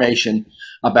misinformation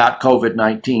about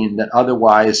COVID-19 that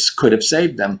otherwise could have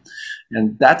saved them.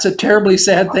 And that's a terribly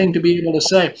sad thing to be able to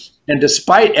say. And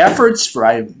despite efforts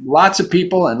for lots of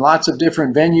people and lots of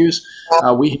different venues,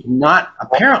 we have not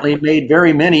apparently made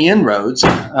very many inroads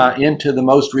into the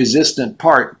most resistant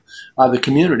part of the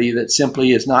community that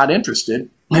simply is not interested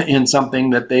in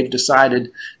something that they've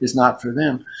decided is not for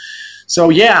them. So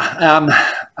yeah,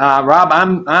 Rob,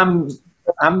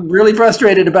 I'm really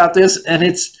frustrated about this, and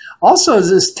it's also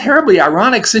this terribly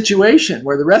ironic situation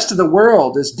where the rest of the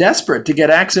world is desperate to get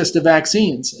access to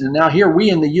vaccines. And now here we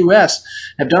in the US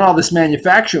have done all this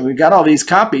manufacturing, we've got all these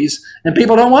copies, and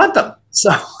people don't want them.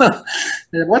 So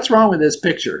what's wrong with this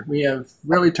picture? We have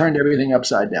really turned everything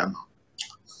upside down.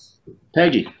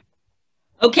 Peggy.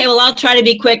 Okay, well, I'll try to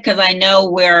be quick because I know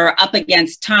we're up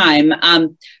against time.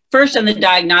 First, on the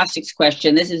diagnostics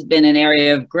question, this has been an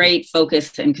area of great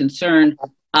focus and concern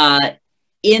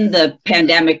in the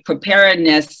pandemic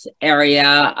preparedness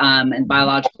area and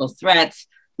biological threats,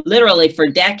 literally for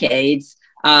decades.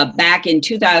 Back in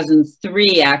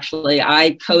 2003, actually,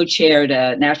 I co-chaired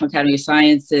a National Academy of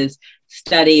Sciences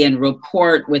study and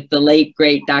report with the late,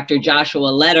 great Dr.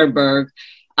 Joshua Lederberg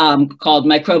called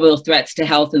Microbial Threats to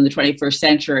Health in the 21st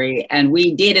Century. And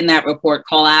we did in that report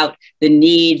call out the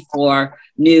need for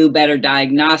new, better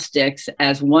diagnostics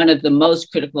as one of the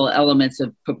most critical elements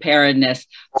of preparedness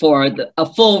for a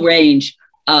full range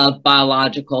of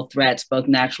biological threats, both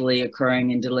naturally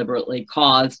occurring and deliberately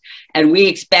caused. And we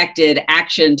expected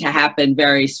action to happen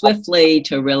very swiftly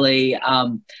to really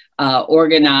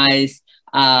organize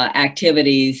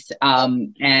activities.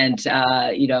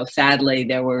 You know, sadly,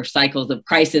 there were cycles of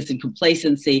crisis and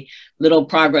complacency. Little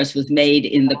progress was made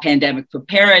in the pandemic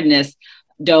preparedness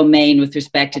domain with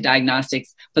respect to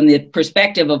diagnostics. From the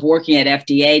perspective of working at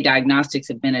FDA, diagnostics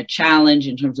have been a challenge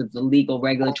in terms of the legal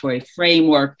regulatory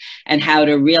framework and how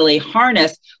to really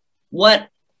harness what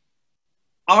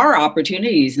are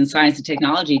opportunities in science and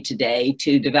technology today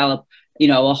to develop, you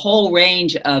know, a whole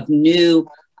range of new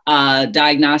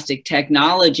diagnostic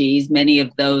technologies. Many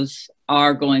of those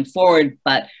are going forward,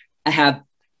 but have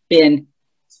been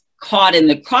caught in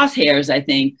the crosshairs, I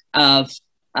think, of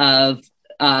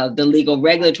the legal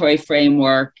regulatory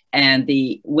framework and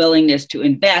the willingness to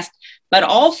invest, but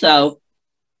also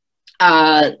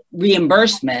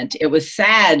reimbursement. It was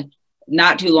sad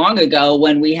not too long ago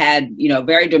when we had, you know,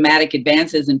 very dramatic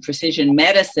advances in precision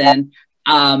medicine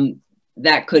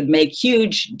that could make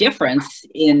huge difference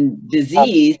in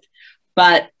disease,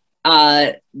 but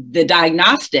the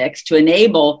diagnostics to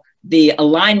enable the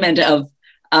alignment of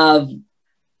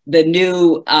the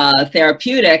new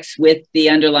therapeutics with the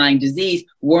underlying disease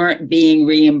weren't being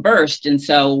reimbursed. And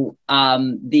so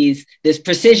this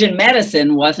precision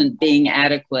medicine wasn't being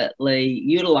adequately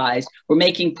utilized. We're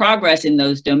making progress in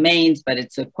those domains, but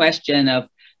it's a question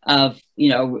of you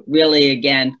know, really,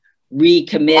 again,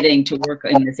 recommitting to work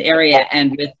in this area.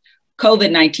 And with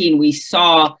COVID-19, we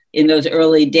saw in those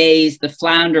early days the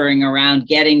floundering around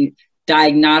getting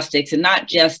diagnostics, and not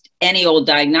just any old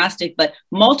diagnostic, but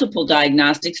multiple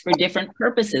diagnostics for different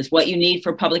purposes. What you need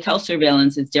for public health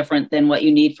surveillance is different than what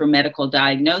you need for medical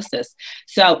diagnosis.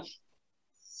 So,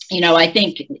 you know, I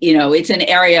think, you know, it's an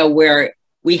area where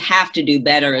we have to do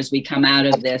better as we come out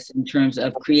of this in terms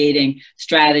of creating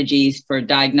strategies for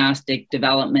diagnostic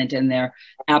development and their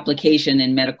application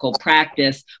in medical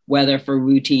practice, whether for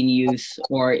routine use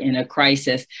or in a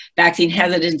crisis. Vaccine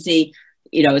hesitancy,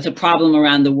 you know, it's a problem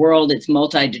around the world. It's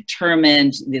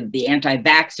multi-determined. The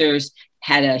anti-vaxxers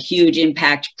had a huge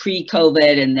impact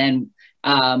pre-COVID, and then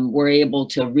were able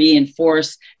to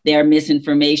reinforce their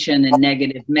misinformation and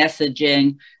negative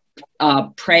messaging,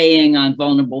 preying on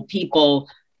vulnerable people.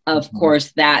 Of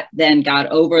course, that then got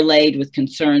overlaid with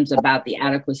concerns about the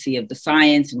adequacy of the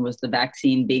science, and was the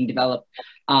vaccine being developed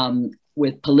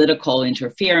with political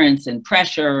interference and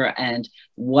pressure, and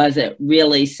was it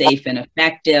really safe and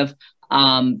effective?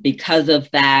 Because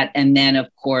of that. And then, of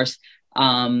course,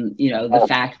 you know, the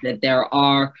fact that there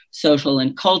are social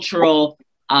and cultural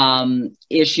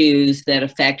issues that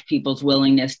affect people's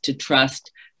willingness to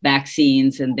trust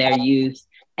vaccines and their use,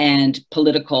 and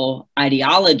political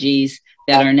ideologies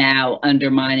that are now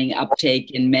undermining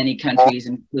uptake in many countries,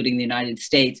 including the United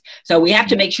States. So we have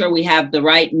to make sure we have the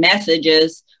right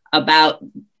messages about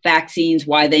vaccines,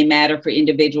 why they matter for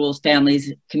individuals,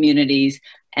 families, communities,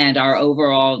 and our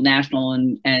overall national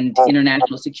and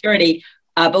international security.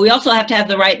 But we also have to have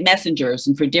the right messengers,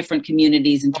 and for different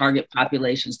communities and target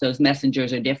populations, those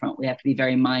messengers are different. We have to be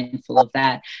very mindful of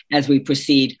that as we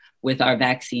proceed with our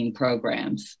vaccine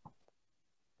programs.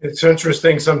 It's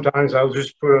interesting sometimes, I'll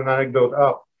just put an anecdote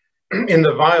up. In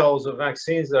the vials of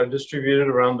vaccines that are distributed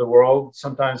around the world,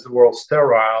 sometimes the word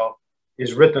sterile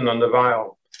is written on the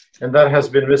vial. And that has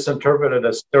been misinterpreted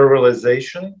as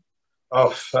sterilization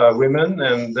of women.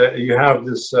 And you have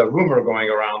this rumor going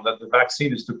around that the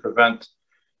vaccine is to prevent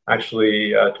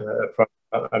actually,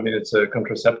 it's a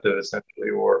contraceptive essentially,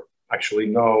 or actually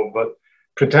no, but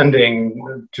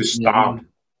pretending to stop.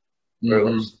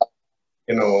 Mm-hmm.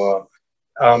 You know,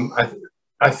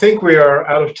 I think we are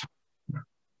out of time.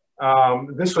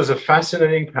 This was a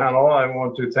fascinating panel. I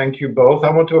want to thank you both.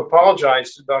 I want to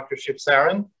apologize to Dr.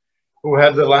 Shipsaran, who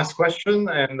had the last question.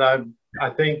 And I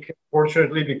think,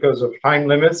 fortunately, because of time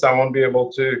limits, I won't be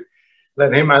able to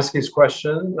let him ask his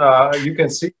question. You can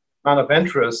see the amount of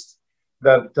interest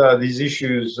that these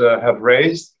issues have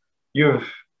raised.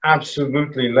 You've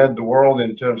absolutely led the world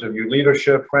in terms of your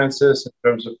leadership, Francis, in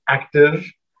terms of active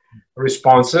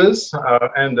responses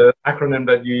and the acronym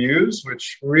that you use,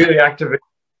 which really activates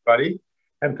everybody.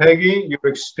 And Peggy,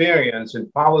 your experience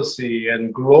in policy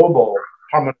and global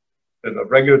harmonization of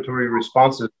regulatory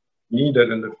responses needed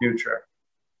in the future.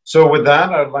 So with that,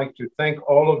 I'd like to thank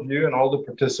all of you and all the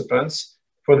participants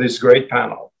for this great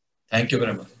panel. Thank you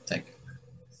very much. Thank you.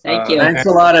 Thank you. Thanks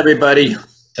a lot, everybody.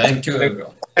 Thank you,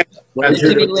 everyone. Good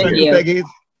to be with Thank you, Peggy.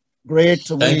 Great.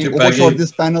 Thank you, overshot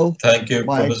this panel. Thank you,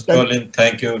 Professor Colin.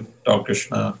 Thank you, Dr.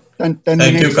 Krishna. 10 Thank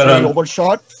minutes you, Karan.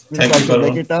 overshot. We'll Thank try you, to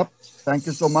make Karan. it up. Thank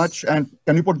you so much. And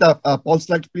can you put the poll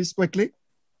slide, please, quickly?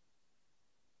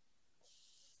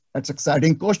 That's an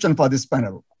exciting question for this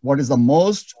panel. What is the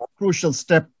most crucial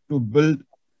step to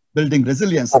building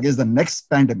resilience against the next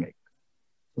pandemic?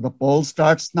 So the poll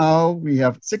starts now. We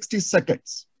have 60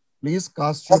 seconds. Please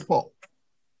cast your poll.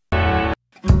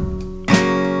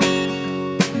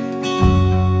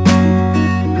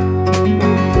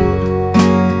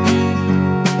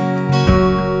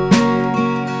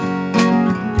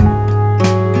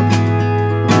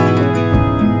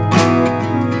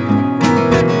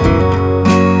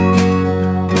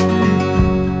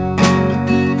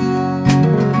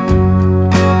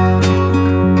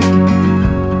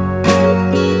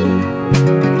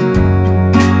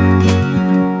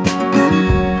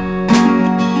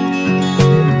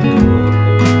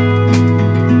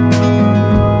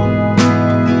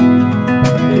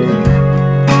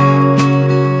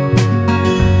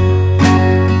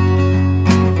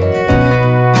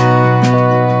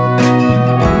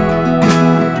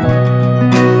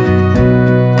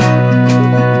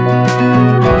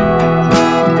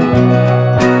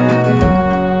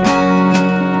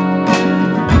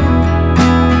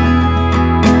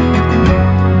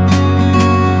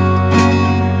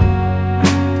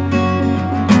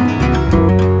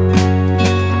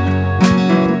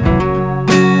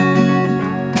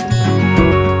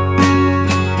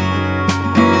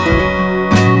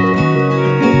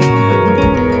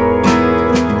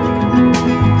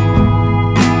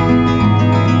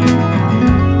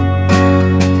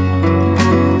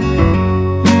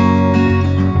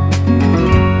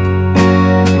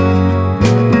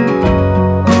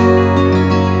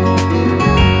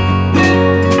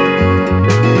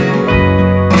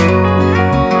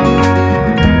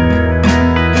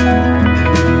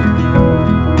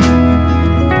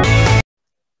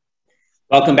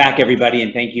 Welcome back, everybody,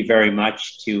 and thank you very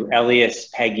much to Elias,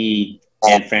 Peggy,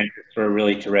 and Francis for a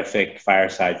really terrific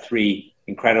Fireside. 3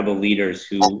 incredible leaders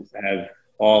who have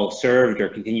all served or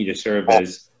continue to serve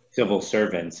as civil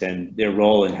servants, and their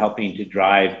role in helping to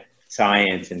drive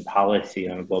science and policy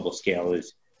on a global scale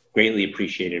is greatly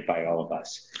appreciated by all of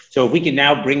us. So if we can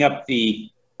now bring up the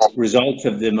results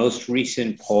of the most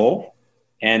recent poll.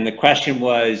 And the question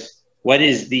was, what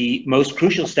is the most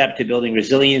crucial step to building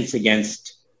resilience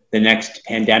against the next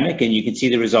pandemic? And you can see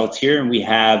the results here, and we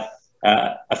have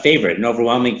a favorite, an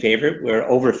overwhelming favorite, where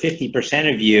over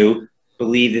 50% of you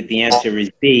believe that the answer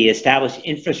is B, establish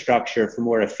infrastructure for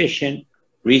more efficient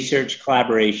research,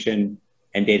 collaboration,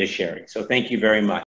 and data sharing. So thank you very much.